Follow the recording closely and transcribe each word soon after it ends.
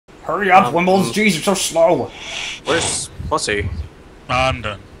Hurry up, Wimbles. Jeez, you're so slow. Where's Pussy? I'm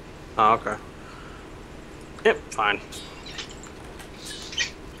done. Oh, okay. Yep, fine.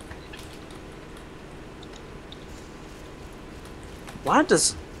 Why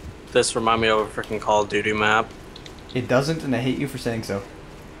does this remind me of a freaking Call of Duty map? It doesn't, and I hate you for saying so.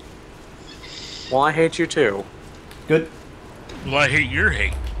 Well, I hate you too. Good. Well, I hate your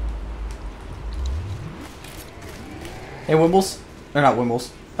hate. Hey, Wimbles. Or not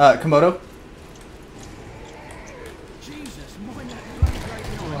Wimbles. Komodo.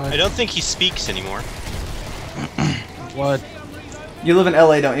 I don't think he speaks anymore. What? You live in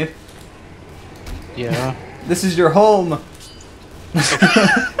LA, don't you? Yeah. This is your home.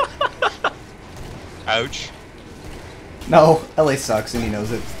 Ouch. No, LA sucks, and he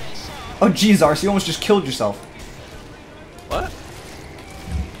knows it. Oh, jeez, Ars, you almost just killed yourself. What?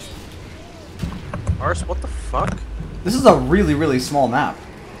 Ars, what the fuck? This is a really, really small map.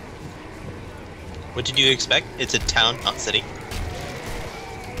 What did you expect? It's a town, not city.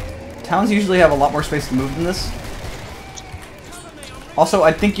 Towns usually have a lot more space to move than this. Also,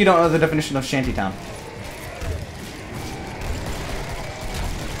 I think you don't know the definition of shantytown.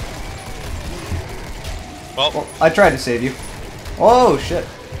 Well, I tried to save you. Oh, shit.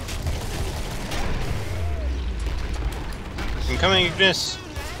 I'm coming, Ignis.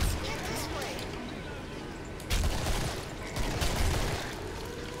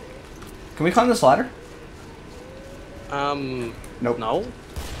 Can we climb this ladder? Nope. No?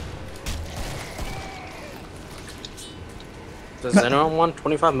 Does anyone want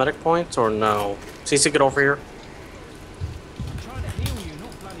 25 medic points or no? CC, get over here.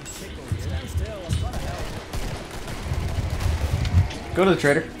 Go to the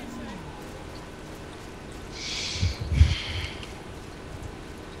trader.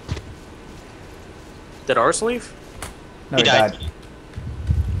 Did Ars leave? No, He he died. died.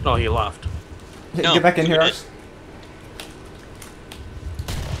 No, he left. No, Get back in he here, did. Ars.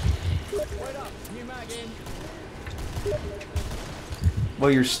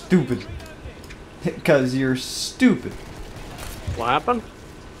 Well, you're stupid. Because you're stupid. What happened?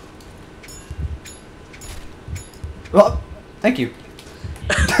 Well, thank you.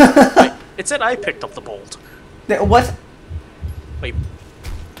 It said I picked up the bolt. What? Wait,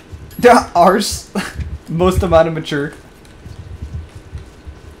 Ars. Most amount of mature.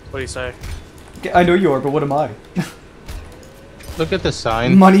 what do you say? I know you are, but what am I? Look at the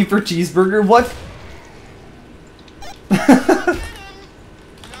sign. Money for cheeseburger? What?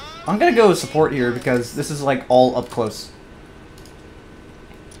 I'm gonna go support here because this is like all up close.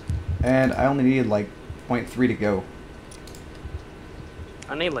 And I only need like 0.3 to go.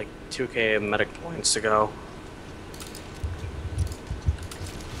 I need like 2k medic points to go.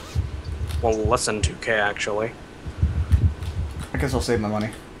 Well, less than 2k actually. I guess I'll save my money.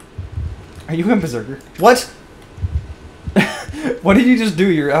 Are you in Berserker? What? What did you just do?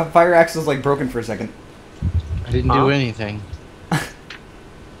 Your fire axe was like broken for a second. I didn't do anything.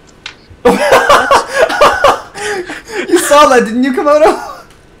 You saw that, didn't you, Komodo?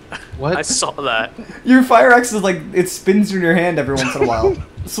 What? I saw that. Your fire axe is like, it spins in your hand every once in a while.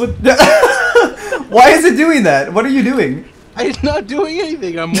 Why is it doing that? What are you doing? I'm not doing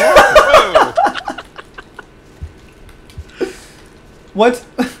anything. I'm walking. Whoa! What?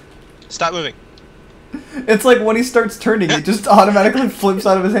 Stop moving. It's like when he starts turning, it just automatically flips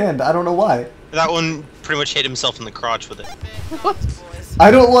out of his hand. I don't know why. That one pretty much hit himself in the crotch with it. What?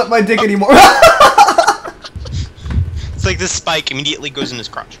 I don't want my dick anymore. It's like this spike immediately goes in his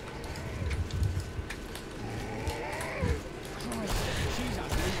crotch.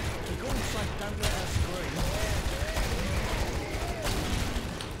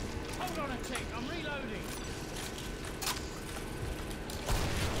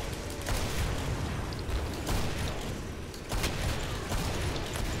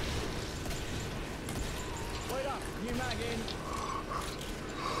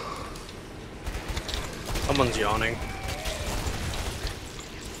 Someone's yawning.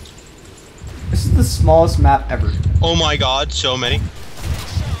 This is the smallest map ever. Oh my god, so many.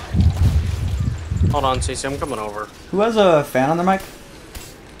 Hold on, CC, I'm coming over. Who has a fan on their mic?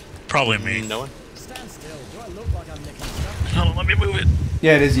 Probably me. No one. Hold on, let me move it.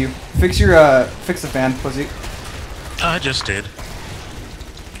 Yeah, it is you. Fix your, fix the fan, pussy. I just did.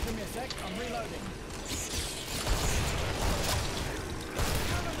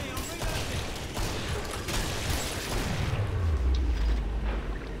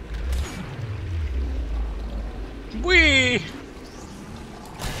 Whee!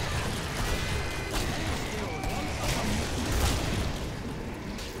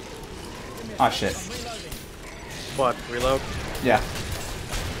 Aw, shit. What? Reload? Yeah.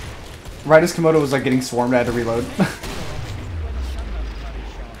 Right as Komodo was like getting swarmed, I had to reload.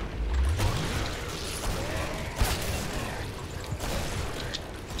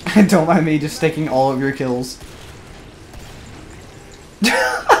 Don't mind me just taking all of your kills.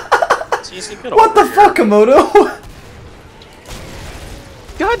 It's easy to get What the over fuck, Komodo?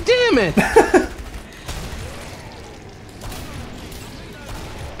 God damn it!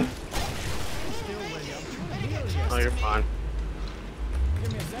 Oh, you're fine.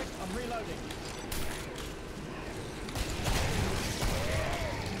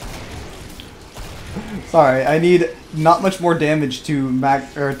 Sorry, I need not much more damage to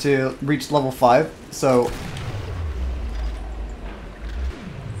to reach level 5. So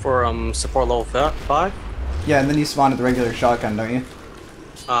For support level 5? yeah, and then you spawn with the regular shotgun, don't you?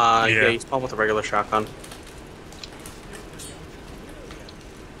 Yeah, Yeah. you spawn with a regular shotgun.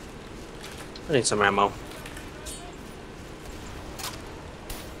 I need some ammo.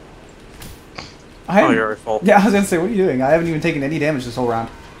 I Oh, am- you're already full. Yeah, I was gonna say, what are you doing? I haven't even taken any damage this whole round.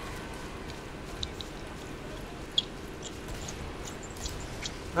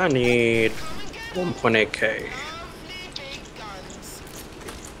 I need 1.8k.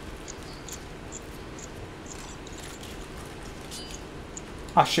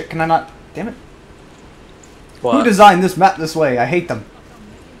 Ah shit, can I not? Damn it. Who What? designed this map this way? I hate them.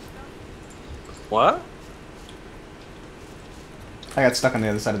 What? I got stuck on the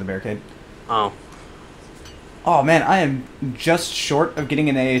other side of the barricade. Oh, Oh man, I am just short of getting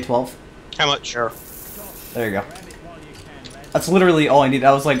an AA-12. How much? sure. There you go. That's literally all I need.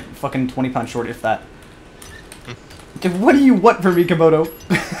 I was like fucking 20 pounds short, if that. What do you want from me, Komodo?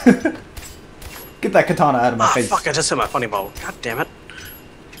 Get that katana out of my Ah, face. fuck, I just hit my funny bone. God damn it.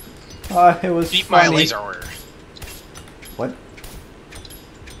 It was Beat my funny. laser order. What?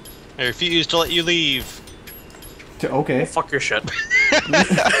 I refuse to let you leave. Okay. Fuck your shit.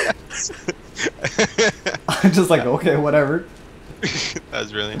 I'm just like, okay, whatever. That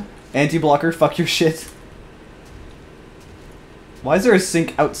was brilliant. Anti-blocker, fuck your shit. Why is there a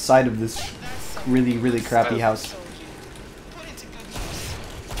sink outside of this really, really crappy house?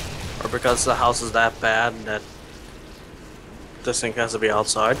 Or because the house is that bad that the sink has to be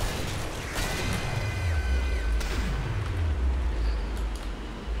outside.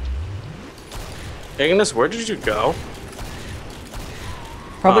 Ignis, where did you go?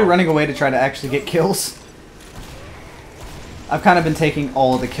 Probably Oh. running away to try to actually get kills. I've kind of been taking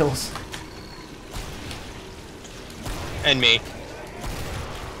all of the kills. And me.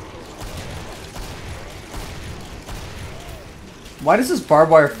 Why does this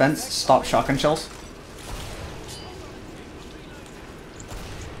barbed wire fence stop shotgun shells?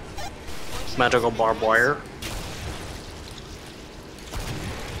 Magical barbed wire.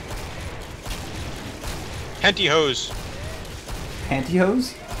 Pantyhose.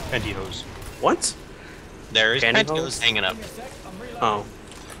 Pantyhose? Pantyhose. What? There is Pantyhose? pantyhose hanging up. Oh.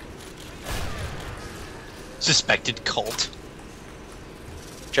 Suspected cult.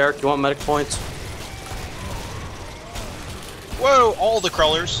 Jarek, you want medic points? Whoa, all the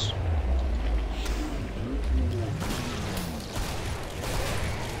crawlers.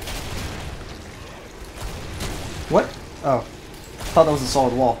 What? Oh. Thought that was a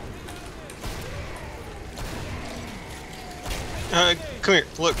solid wall. Come here,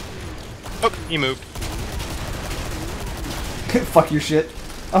 look. Oh, you moved. Fuck your shit.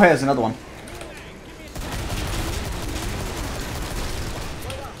 Oh, hey, there's another one.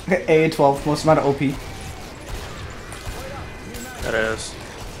 Okay, AA-12, most amount of OP. That is.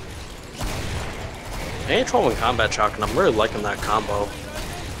 A12 and combat shotgun, I'm really liking that combo.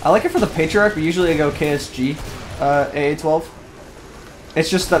 I like it for the Patriarch, but usually I go KSG AA-12. It's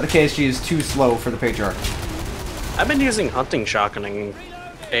just that the KSG is too slow for the Patriarch. I've been using hunting shotgun in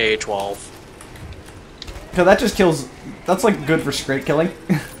A12. So that just kills... That's like good for straight killing.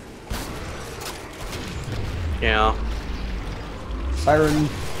 Yeah. Siren.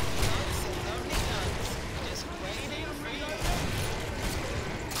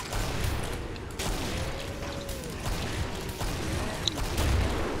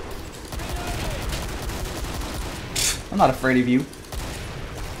 I'm not afraid of you.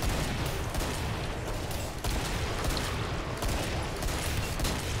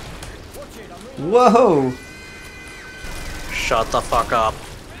 Whoa! Shut the fuck up.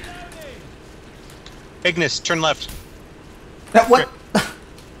 Ignis, turn left. What?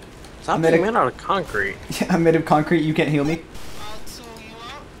 Stop Medic- being made out of concrete. I'm made of concrete, you can't heal me?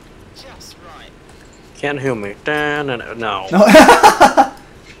 Can't heal me. No. No.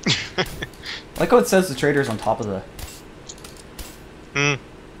 Like how it says the trader's on top of the... Hmm.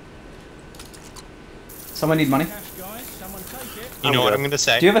 Someone need money? You know what good. I'm gonna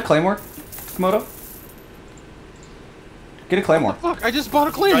say? Do you have a claymore, Komodo? Get a claymore. Fuck! I just bought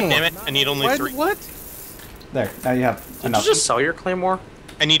a claymore. God damn it! I need only What? 3. What? There, now you have Did enough. you just sell your claymore?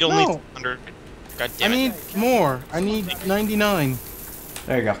 I need only No. 100. God I damn it! need more. I need 99.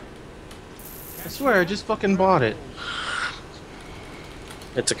 There you go. I swear, I just fucking bought it.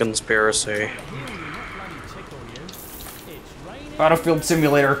 It's a conspiracy. Battlefield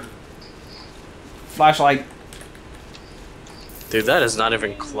Simulator. Flashlight. Dude, that is not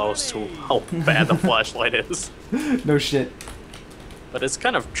even close to how bad the flashlight is. No shit. But it's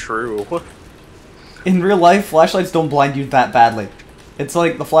kind of true. In real life, flashlights don't blind you that badly. It's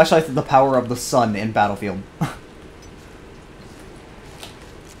like the flashlight's the power of the sun in Battlefield.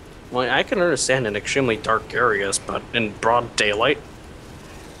 Well, I can understand in extremely dark areas, but in broad daylight?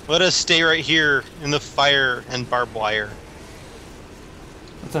 Let us stay right here in the fire and barbed wire.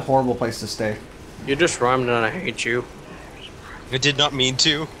 That's a horrible place to stay. You just rhymed and I hate you. I did not mean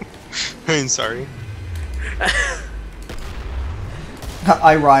to. I'm sorry.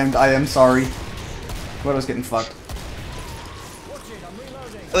 I rhymed, I am sorry. Komodo's getting fucked.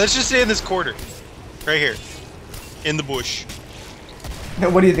 Let's just stay in this quarter. Right here. In the bush.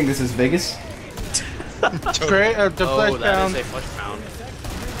 What do you think this is, Vegas? Straight up the Oh, flesh that pound. is a flesh pound.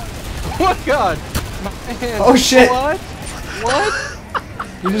 Oh my god! My hand. Oh, shit. What? What?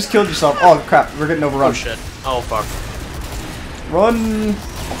 You just killed yourself. Oh crap, we're getting overrun. Oh shit. Oh fuck. Run!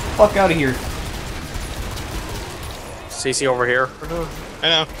 Fuck out of here. CC over here. I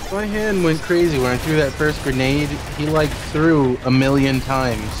know. My hand went crazy when I threw that first grenade. He like threw a million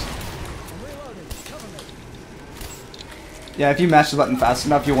times. Yeah, if you mash the button fast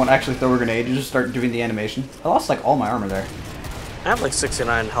enough, you won't actually throw a grenade. You just start doing the animation. I lost like all my armor there. I have like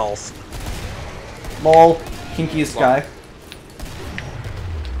 69 health. Lol. Kinkiest guy.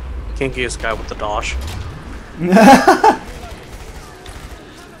 Kinkiest guy with the dosh.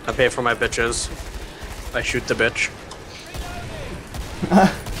 I pay for my bitches. I shoot the bitch.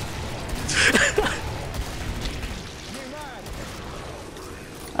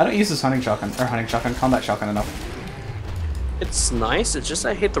 I don't use this combat shotgun enough. It's nice, it's just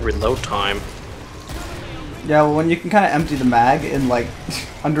I hate the reload time. Yeah, well, when you can kind of empty the mag in like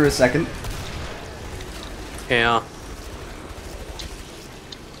under a second. Yeah.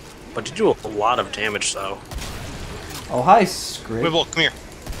 But you do a lot of damage though. Oh, hi, Scrid. Wibble, come here.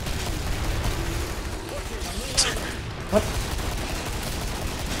 What?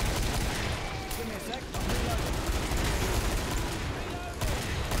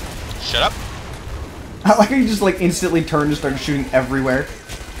 Shut up. I like how you just like instantly turned and started shooting everywhere.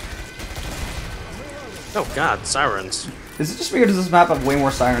 Oh god, sirens. Is it just weird? Does this map have way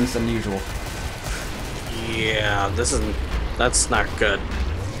more sirens than usual? Yeah, that's not good.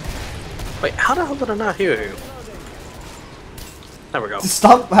 Wait, how the hell did I not hear you? There we go.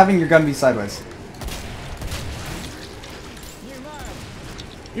 Stop having your gun be sideways.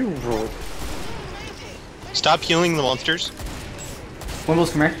 You rule. Stop healing the monsters.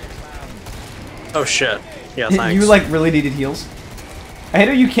 Wimbles, come here. Oh shit. Yeah, thanks. You like really needed heals. I hate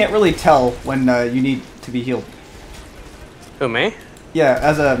how you can't really tell when you need to be healed. Who, me? Yeah,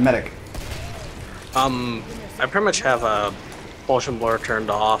 as a medic. I pretty much have a motion blur turned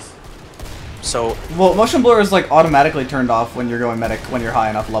off. So, Well, motion blur is like automatically turned off when you're going medic when you're high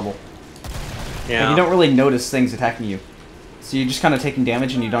enough level. yeah. And you don't really notice things attacking you. So you're just kind of taking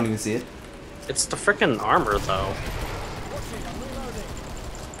damage and you don't even see it. It's the frickin' armor, though.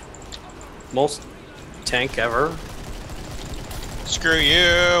 Most tank ever. Screw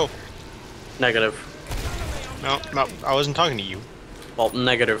you. Negative. No, I wasn't talking to you. Well,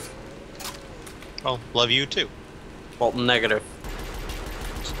 negative. Well, love you too. Well, negative.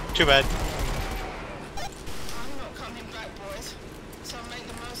 Too bad. I'm not coming back, boys, so I'll make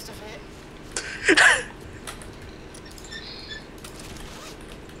the most of it.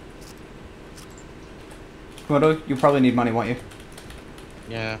 Komodo, you probably need money, won't you?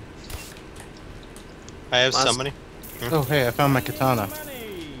 Yeah. I have Last- some money. Oh hey, I found my katana.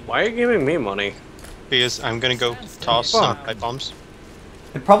 Why are you giving me money? Because I'm gonna go toss some pipe bombs.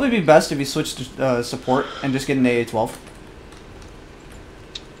 It'd probably be best if you switched to support and just get an AA-12.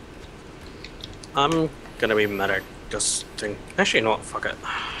 I'm gonna be medic. Just think. Actually, you know what? Fuck it.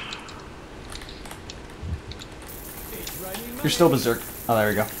 You're still berserk. Oh, there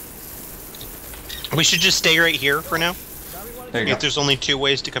we go. We should just stay right here for now. There you go. If there's only 2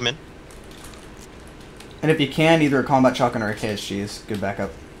 ways to come in. And if you can, either a combat shotgun or a KSG is good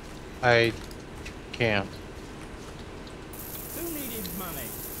backup. I can't. Who needed money?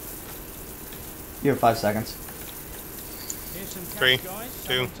 You have 5 seconds. Here's some cash, 3, guys.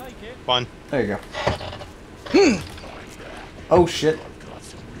 2, Take it. 1. There you go. Oh shit.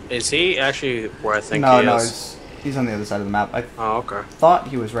 Is he actually where I think No, he no, is? he's on the other side of the map. I Oh, okay. thought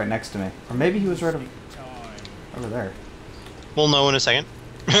he was right next to me. Or maybe he was right over there. We'll know in a second.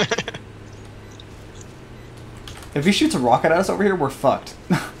 If he shoots a rocket at us over here, we're fucked.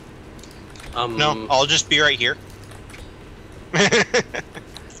 No, I'll just be right here.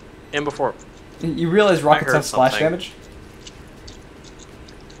 And before. You realize rockets heard have splash something. damage?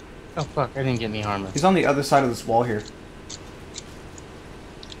 Oh fuck, I didn't get any armor. He's on the other side of this wall here.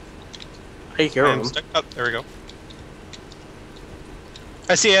 I hear him. I'm stuck. Oh, there we go.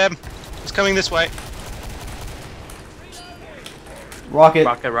 I see him. He's coming this way. Rocket.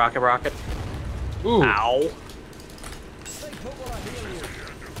 Rocket, rocket, rocket. Ooh. Ow. Stay put while I heal you.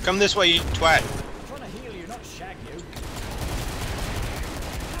 Come this way, you twat. I'm trying to heal you, not shag you.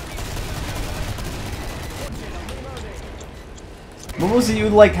 Watch it, I'm reloading. What was it you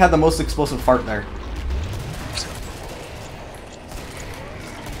like had the most explosive fart there?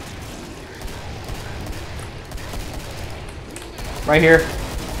 Right here.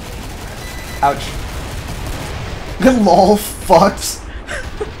 Ouch. Lol, fucked.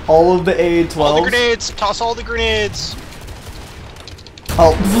 All of the A12s. All the grenades! Toss all the grenades!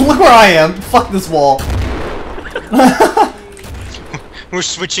 Oh, look where I am. Fuck this wall. We're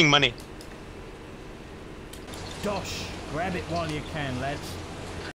switching money. Dosh, grab it while you can, lads.